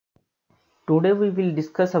Today we will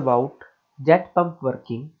discuss about jet pump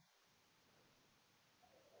working.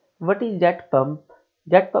 What is jet pump?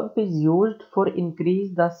 Jet pump is used for increase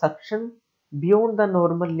the suction beyond the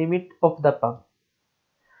normal limit of the pump.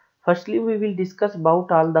 Firstly, we will discuss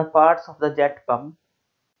about all the parts of the jet pump.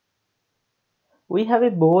 We have a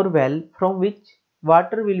bore well from which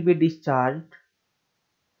water will be discharged.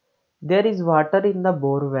 There is water in the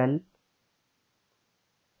bore well.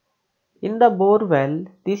 In the bore well,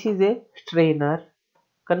 this is a strainer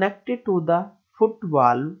connected to the foot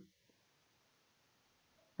valve,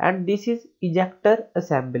 and this is ejector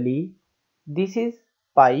assembly. This is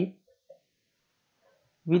pipe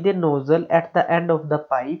with a nozzle at the end of the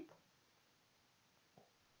pipe.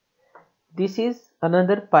 This is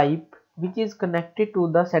another pipe which is connected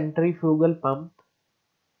to the centrifugal pump,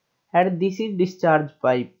 and this is discharge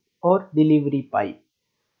pipe or delivery pipe.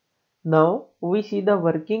 Now we see the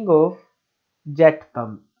working of jet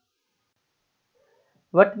pump.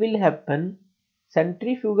 What will happen?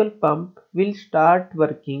 Centrifugal pump will start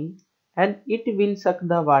working and it will suck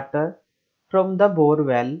the water from the bore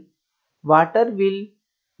well. Water will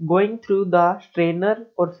going through the strainer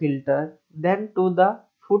or filter, then to the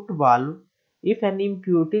foot valve. If any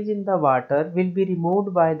impurities in the water will be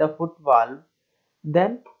removed by the foot valve,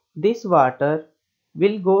 then this water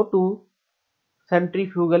will go to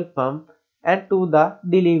centrifugal pump and to the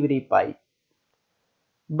delivery pipe.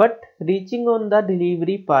 But reaching on the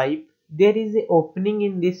delivery pipe, there is an opening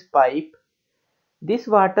in this pipe. This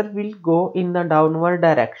water will go in the downward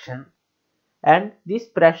direction, and this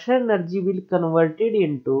pressure energy will converted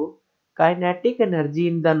into kinetic energy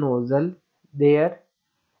in the nozzle there,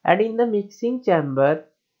 and in the mixing chamber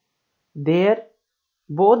there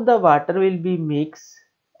both the water will be mixed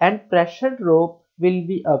and pressure drop will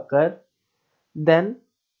be occur. Then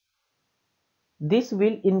this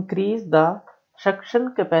will increase the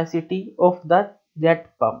suction capacity of the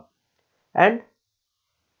jet pump, and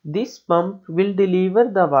this pump will deliver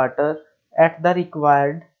the water at the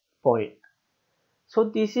required point. So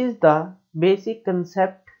this is the basic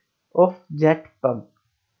concept of jet pump.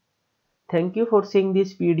 Thank you for seeing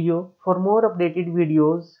this video. For more updated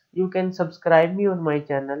videos, you can subscribe me on my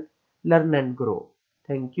channel Learn and Grow.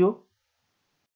 Thank you.